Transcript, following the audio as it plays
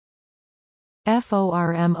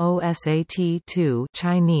Formosat-2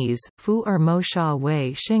 Chinese, Fu Mo Sha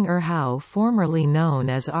Wei Xing Hao, formerly known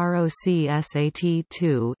as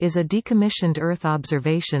ROCSAT-2, is a decommissioned Earth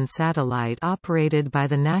observation satellite operated by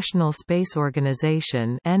the National Space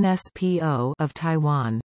Organization (NSPO) of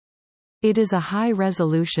Taiwan. It is a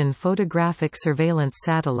high-resolution photographic surveillance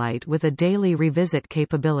satellite with a daily revisit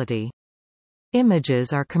capability.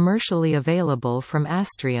 Images are commercially available from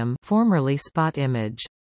Astrium, formerly Spot Image.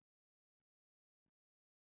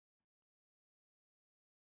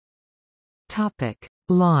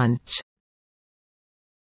 Launch.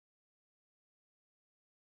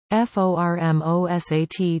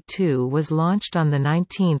 Formosat-2 was launched on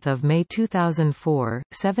 19 May 2004,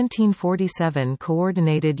 1747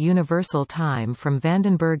 Coordinated Universal Time from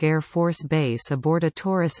Vandenberg Air Force Base aboard a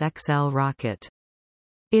Taurus XL rocket.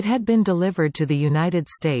 It had been delivered to the United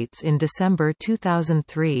States in December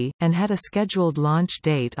 2003, and had a scheduled launch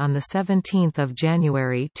date on 17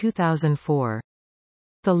 January 2004.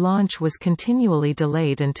 The launch was continually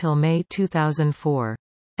delayed until May 2004.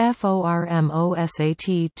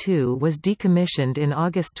 Formosat-2 was decommissioned in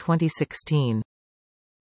August 2016.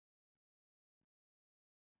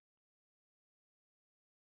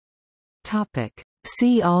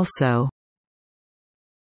 See also: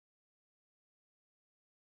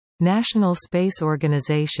 National Space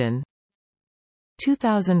Organization,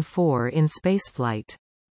 2004 in spaceflight.